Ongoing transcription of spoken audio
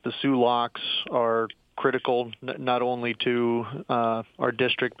The Soo Locks are critical not only to our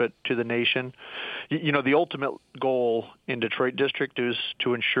district but to the nation. The ultimate goal in Detroit District is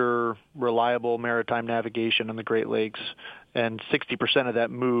to ensure reliable maritime navigation in the Great Lakes, and 60% of that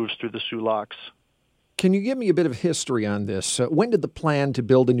moves through the Soo Locks. Can you give me a bit of history on this? When did the plan to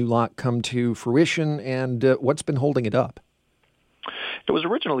build a new lock come to fruition, and what's been holding it up? It was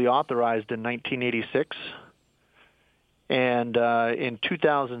originally authorized in 1986. And in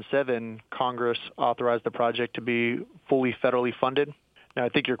 2007, Congress authorized the project to be fully federally funded. Now, I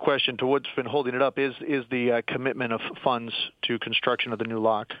think your question to what's been holding it up is the commitment of funds to construction of the new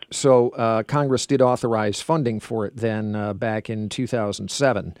lock. So Congress did authorize funding for it then back in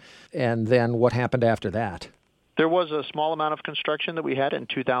 2007. And then what happened after that? There was a small amount of construction that we had in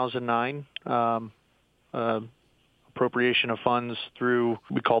 2009. Appropriation of funds through,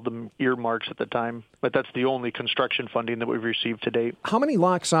 we called them earmarks at the time, but that's the only construction funding that we've received to date. How many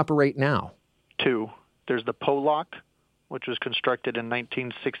locks operate now? 2. There's the Poe lock, which was constructed in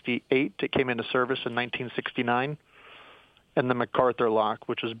 1968. It came into service in 1969. And the MacArthur lock,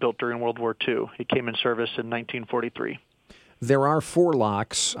 which was built during World War II. It came in service in 1943. There are 4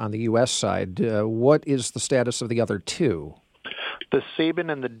 locks on the U.S. side. What is the status of the other 2? The Sabin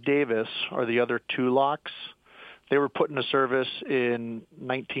and the Davis are the other 2 locks. They were put into service in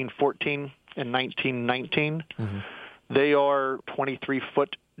 1914 and 1919. Mm-hmm. They are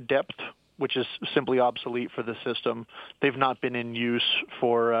 23-foot depth, which is simply obsolete for the system. They've not been in use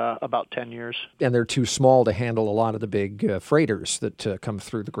for about 10 years. And they're too small to handle a lot of the big freighters that come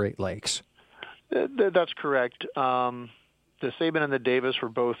through the Great Lakes. That's correct. The Sabin and the Davis were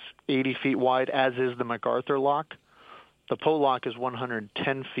both 80 feet wide, as is the MacArthur lock. The Poe lock is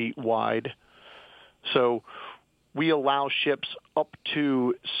 110 feet wide. So we allow ships up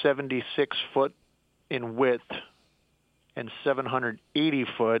to 76 foot in width and 780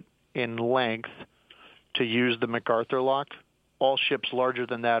 foot in length to use the MacArthur lock. All ships larger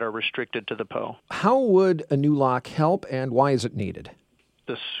than that are restricted to the Poe. How would a new lock help, and why is it needed?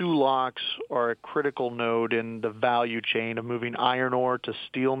 The Soo Locks are a critical node in the value chain of moving iron ore to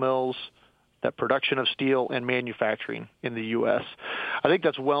steel mills, that production of steel and manufacturing in the U.S. I think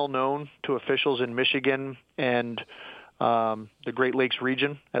that's well known to officials in Michigan and the Great Lakes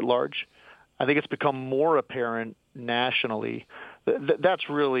region at large. I think it's become more apparent nationally. That's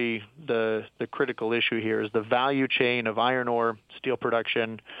really the critical issue here, is the value chain of iron ore, steel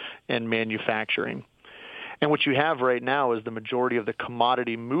production, and manufacturing. And what you have right now is the majority of the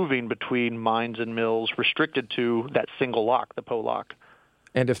commodity moving between mines and mills restricted to that single lock, the Poe lock.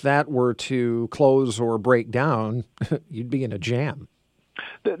 And if that were to close or break down, you'd be in a jam.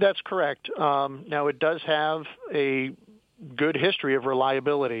 That's correct. Now, it does have a good history of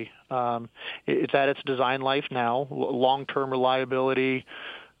reliability. It's at its design life now, long-term reliability.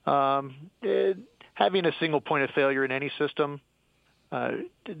 Having a single point of failure in any system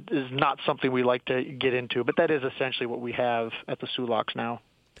is not something we like to get into, but that is essentially what we have at the Soo Locks now.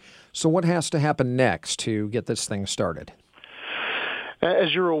 So what has to happen next to get this thing started?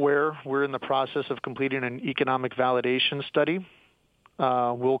 As you're aware, we're in the process of completing an economic validation study.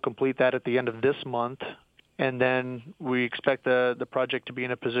 We'll complete that at the end of this month, and then we expect the project to be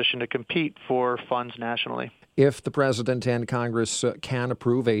in a position to compete for funds nationally. If the President and Congress can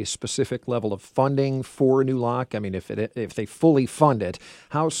approve a specific level of funding for a new lock, I mean, if they fully fund it,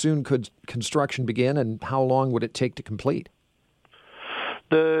 how soon could construction begin, and how long would it take to complete?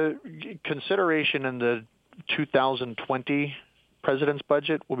 The consideration in the 2020 President's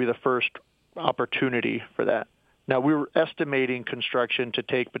budget will be the first opportunity for that. Now, we were estimating construction to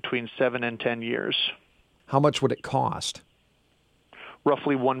take between 7 and 10 years. How much would it cost?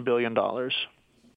 Roughly $1 billion.